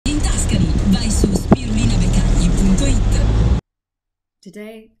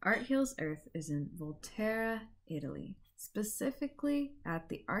Today, Art Heals Earth is in Volterra, Italy, specifically at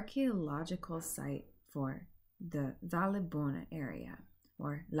the archaeological site for the Valle Buona area,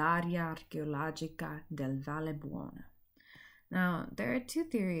 or l'area archeologica del Valle Buona. Now, there are two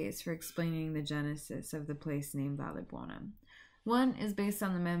theories for explaining the genesis of the place named Valle Buona. One is based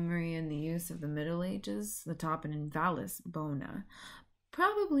on the memory and the use of the Middle Ages, the toponym Vallis Bona,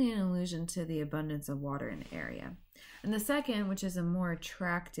 probably an allusion to the abundance of water in the area. And the second, which is a more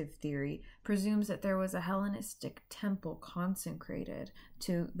attractive theory, presumes that there was a Hellenistic temple consecrated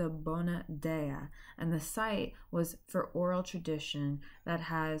to the Bona Dea, and the site was for oral tradition that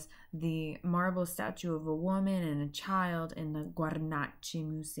has the marble statue of a woman and a child in the Guarnacci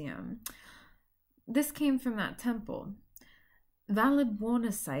Museum. This came from that temple. Valle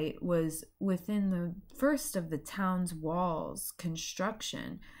Buona site was within the first of the town's walls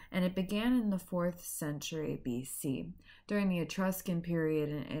construction, and it began in the 4th century BC, during the Etruscan period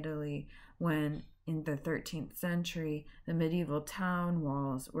in Italy, when in the 13th century the medieval town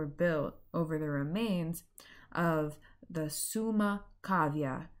walls were built over the remains of the Summa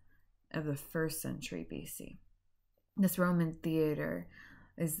Cavia of the 1st century BC. This Roman theater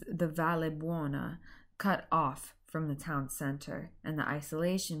is the Valle Buona, cut off from the town center, and the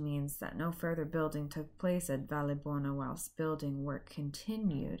isolation means that no further building took place at Valle Buona whilst building work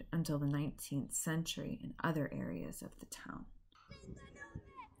continued until the 19th century in other areas of the town.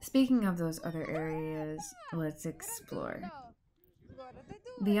 Speaking of those other areas, let's explore.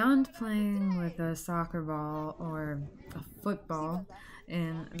 Beyond playing with a soccer ball or a football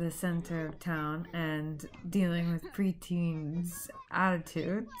in the center of town and dealing with preteens'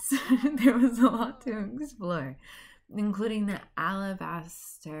 attitudes, there was a lot to explore, including the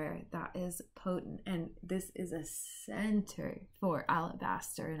alabaster that is potent, and this is a center for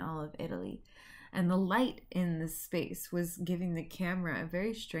alabaster in all of Italy. And the light in the space was giving the camera a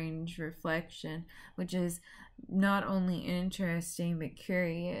very strange reflection, which is not only interesting but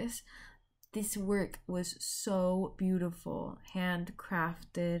curious. This work was so beautiful,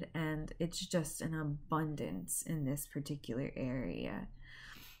 handcrafted, and it's just an abundance in this particular area.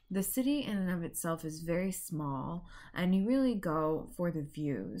 The city in and of itself is very small, and you really go for the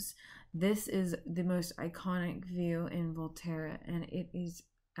views. This is the most iconic view in Volterra, and it is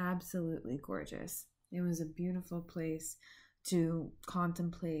absolutely gorgeous. It was a beautiful place to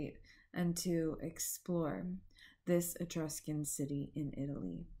contemplate and to explore this Etruscan city in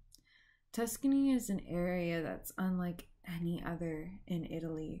Italy. Tuscany is an area that's unlike any other in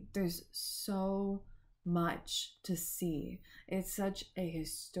Italy. There's so much to see. It's such a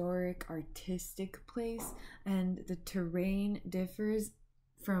historic, artistic place, and the terrain differs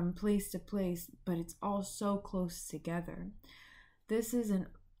from place to place, but it's all so close together. This is an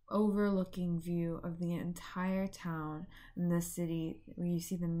overlooking view of the entire town and the city, where you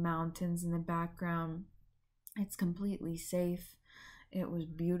see the mountains in the background. It's completely safe. It was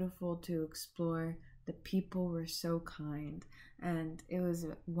beautiful to explore. The people were so kind, and it was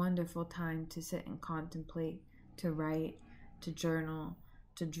a wonderful time to sit and contemplate, to write, to journal,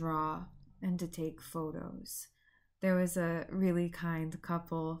 to draw, and to take photos. There was a really kind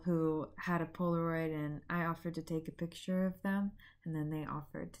couple who had a Polaroid, and I offered to take a picture of them, and then they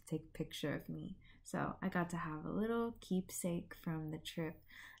offered to take a picture of me. So I got to have a little keepsake from the trip,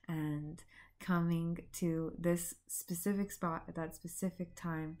 and coming to this specific spot at that specific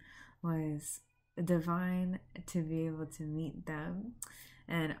time was divine to be able to meet them.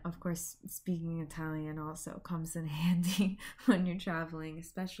 And of course, speaking Italian also comes in handy when you're traveling,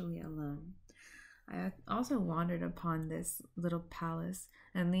 especially alone. I also wandered upon this little palace,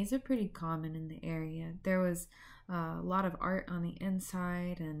 and these are pretty common in the area. There was a lot of art on the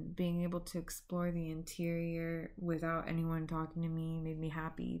inside, and being able to explore the interior without anyone talking to me made me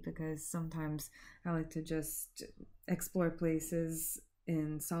happy, because sometimes I like to just explore places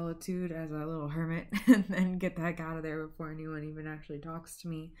in solitude as a little hermit and then get the heck out of there before anyone even actually talks to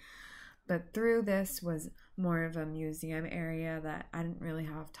me. But through this was more of a museum area that I didn't really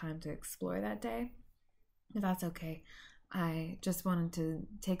have time to explore that day. But that's okay. I just wanted to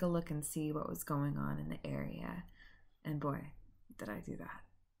take a look and see what was going on in the area. And boy, did I do that.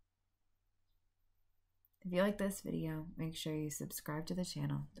 If you like this video, make sure you subscribe to the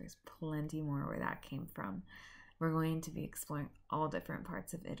channel. There's plenty more where that came from. We're going to be exploring all different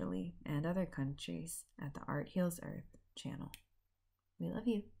parts of Italy and other countries at the Art Heals Earth channel. We love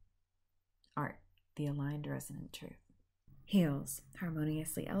you. Art, the aligned resonant truth. Heals,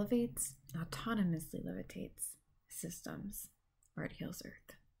 harmoniously elevates, autonomously levitates systems. Art Heals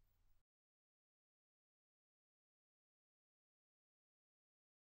Earth.